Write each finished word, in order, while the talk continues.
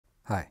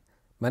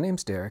My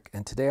name's Derek,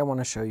 and today I want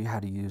to show you how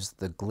to use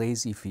the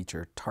Glazy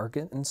feature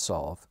Target and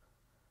Solve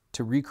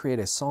to recreate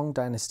a Song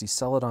Dynasty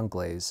Celadon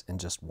glaze in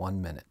just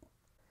 1 minute.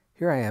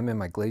 Here I am in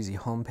my Glazy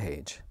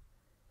homepage,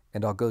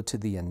 and I'll go to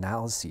the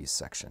Analyses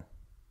section.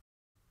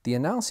 The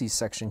Analyses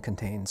section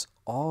contains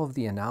all of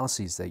the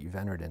analyses that you've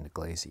entered into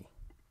Glazy.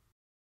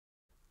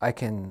 I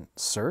can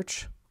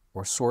search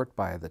or sort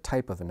by the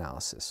type of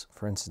analysis.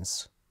 For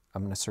instance,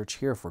 I'm going to search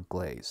here for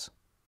glaze.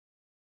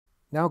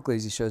 Now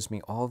Glazy shows me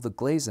all of the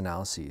glaze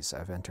analyses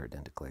I've entered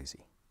into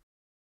Glazy.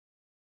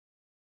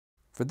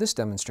 For this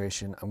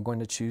demonstration, I'm going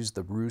to choose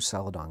the Roux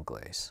Celadon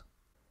glaze.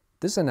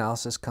 This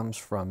analysis comes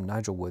from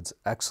Nigel Wood's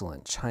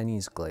excellent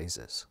Chinese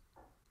glazes.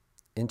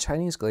 In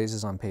Chinese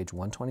glazes on page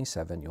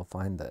 127, you'll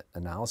find the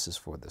analysis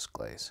for this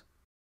glaze.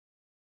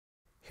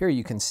 Here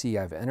you can see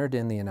I've entered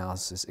in the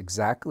analysis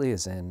exactly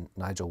as in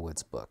Nigel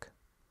Wood's book.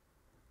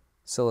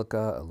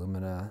 Silica,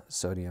 alumina,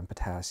 sodium,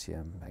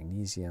 potassium,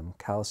 magnesium,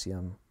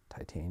 calcium,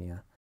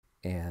 titania,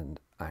 and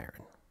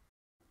iron.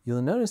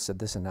 You'll notice that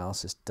this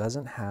analysis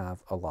doesn't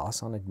have a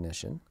loss on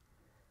ignition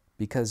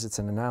because it's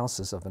an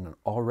analysis of an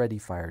already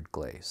fired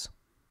glaze.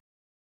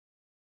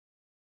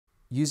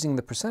 Using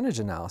the percentage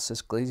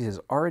analysis, Glazy has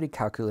already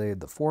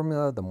calculated the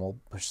formula, the mole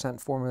percent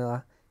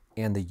formula,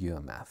 and the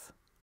UMF.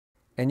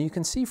 And you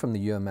can see from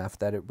the UMF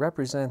that it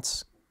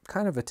represents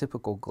kind of a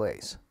typical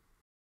glaze.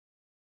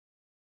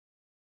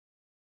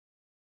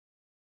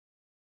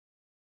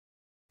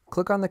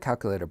 Click on the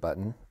calculator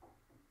button,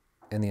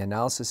 and the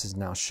analysis is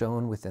now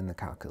shown within the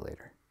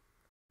calculator.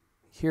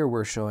 Here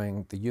we're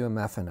showing the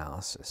UMF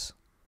analysis.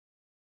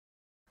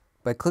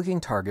 By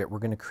clicking Target, we're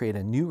going to create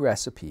a new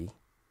recipe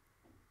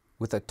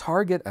with a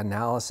target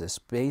analysis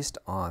based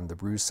on the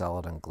Roux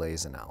Celadon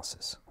glaze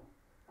analysis.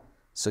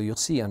 So you'll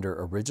see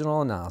under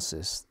Original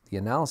Analysis, the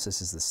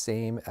analysis is the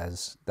same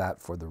as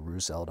that for the Roux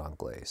Celadon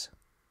glaze.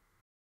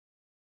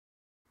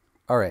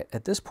 Alright,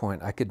 at this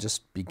point I could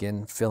just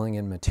begin filling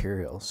in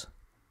materials.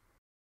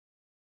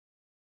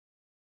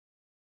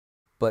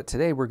 But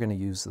today we're going to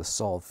use the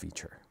Solve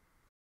feature.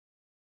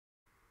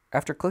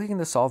 After clicking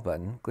the Solve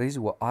button, Glazy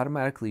will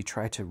automatically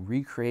try to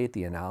recreate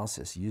the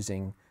analysis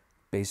using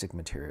basic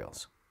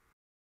materials.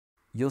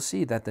 You'll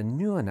see that the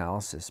new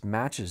analysis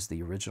matches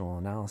the original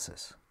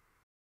analysis.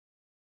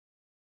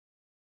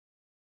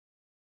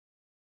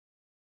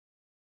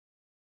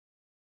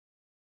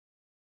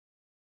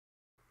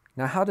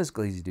 Now, how does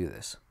Glazy do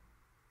this?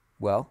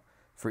 Well,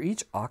 for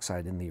each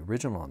oxide in the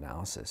original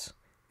analysis,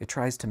 it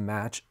tries to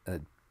match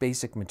a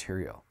basic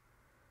material.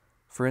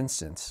 For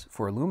instance,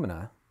 for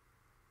alumina,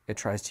 it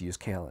tries to use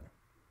kaolin.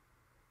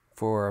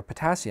 For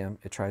potassium,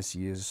 it tries to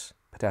use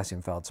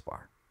potassium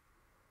feldspar.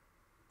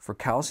 For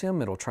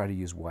calcium, it'll try to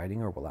use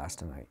whiting or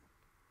wollastonite.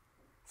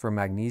 For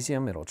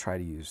magnesium, it'll try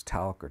to use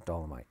talc or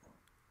dolomite.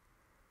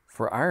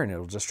 For iron,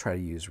 it'll just try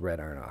to use red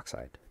iron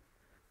oxide,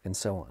 and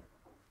so on.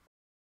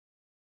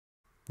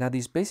 Now,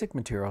 these basic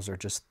materials are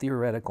just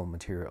theoretical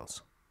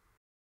materials.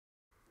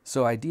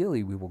 So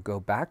ideally, we will go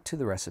back to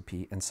the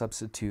recipe and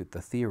substitute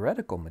the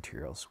theoretical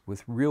materials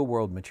with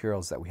real-world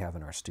materials that we have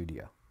in our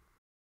studio.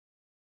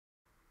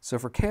 So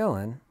for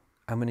kaolin,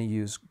 I'm going to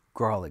use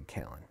Graulig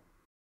kaolin.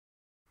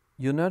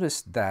 You'll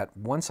notice that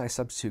once I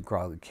substitute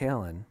Graulig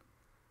kaolin,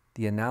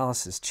 the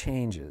analysis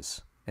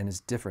changes and is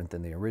different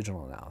than the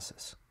original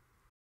analysis.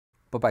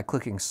 But by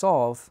clicking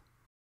Solve,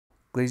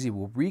 Glazy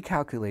will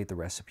recalculate the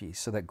recipe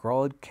so that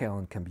Graulig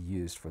kaolin can be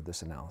used for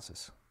this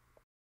analysis.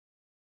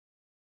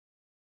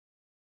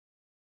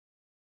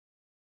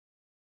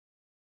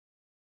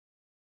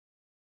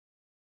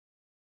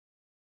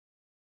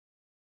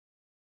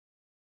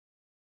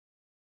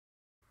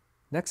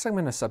 Next, I'm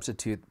going to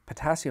substitute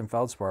potassium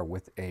feldspar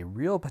with a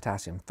real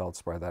potassium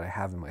feldspar that I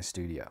have in my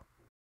studio.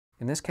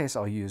 In this case,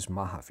 I'll use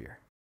Mahavir.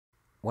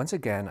 Once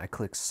again, I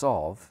click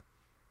Solve,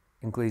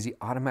 and Glazy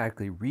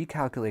automatically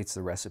recalculates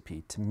the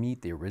recipe to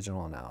meet the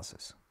original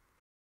analysis.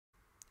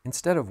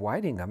 Instead of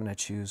whiting, I'm going to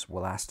choose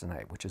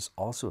wollastonite, which is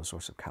also a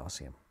source of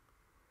calcium.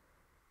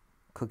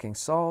 Clicking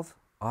Solve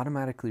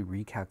automatically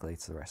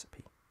recalculates the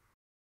recipe.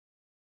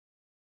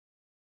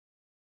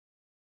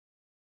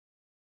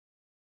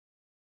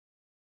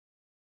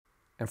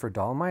 And for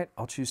dolomite,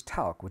 I'll choose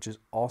talc, which is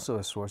also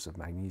a source of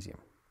magnesium.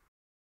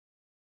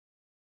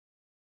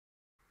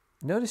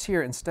 Notice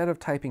here, instead of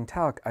typing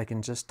talc, I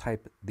can just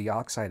type the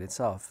oxide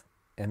itself,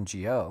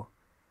 MgO,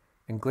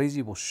 and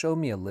Glazy will show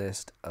me a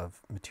list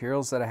of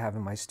materials that I have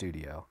in my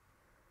studio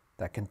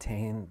that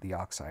contain the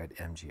oxide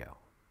MgO.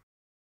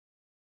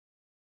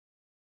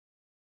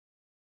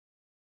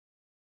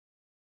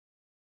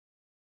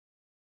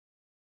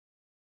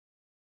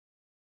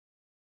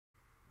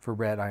 For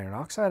red iron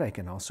oxide, I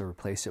can also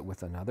replace it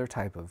with another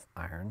type of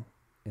iron.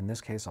 In this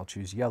case, I'll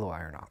choose yellow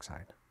iron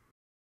oxide.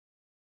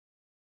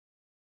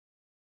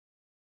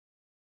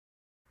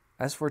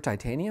 As for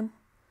titanium,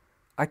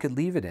 I could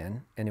leave it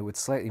in and it would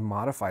slightly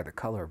modify the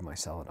color of my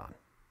Celadon.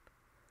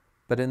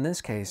 But in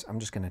this case, I'm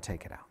just going to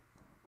take it out.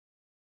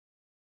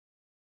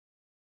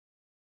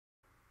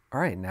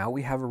 Alright, now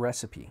we have a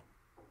recipe.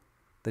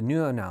 The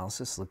new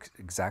analysis looks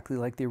exactly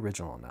like the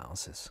original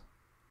analysis.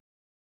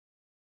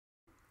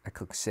 I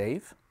click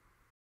Save,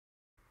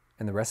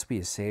 and the recipe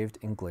is saved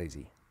in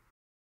Glazy.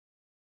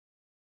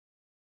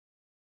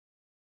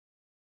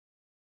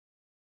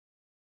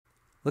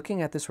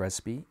 Looking at this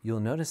recipe, you'll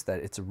notice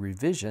that it's a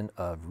revision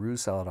of roux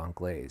celadon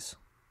glaze,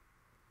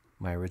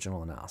 my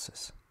original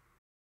analysis.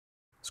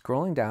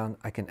 Scrolling down,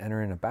 I can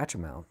enter in a batch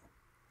amount.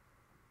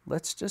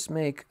 Let's just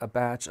make a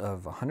batch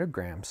of 100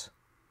 grams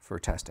for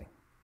testing.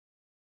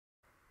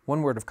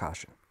 One word of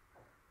caution.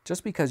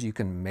 Just because you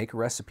can make a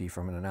recipe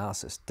from an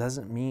analysis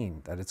doesn't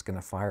mean that it's going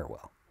to fire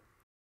well.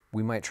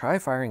 We might try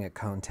firing at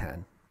cone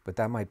 10, but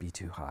that might be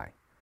too high.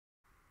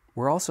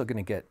 We're also going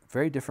to get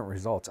very different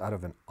results out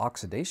of an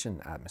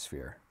oxidation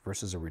atmosphere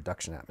versus a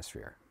reduction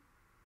atmosphere.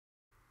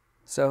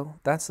 So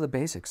that's the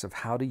basics of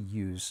how to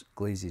use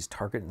Glazy's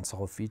target and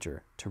solve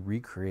feature to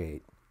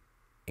recreate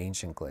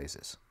ancient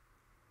glazes.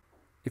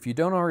 If you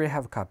don't already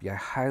have a copy, I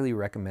highly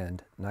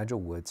recommend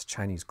Nigel Wood's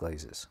Chinese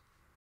Glazes,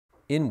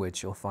 in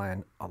which you'll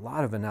find a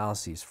lot of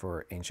analyses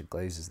for ancient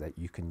glazes that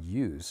you can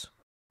use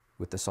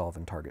with the solve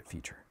and target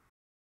feature.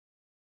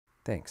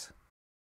 Thanks.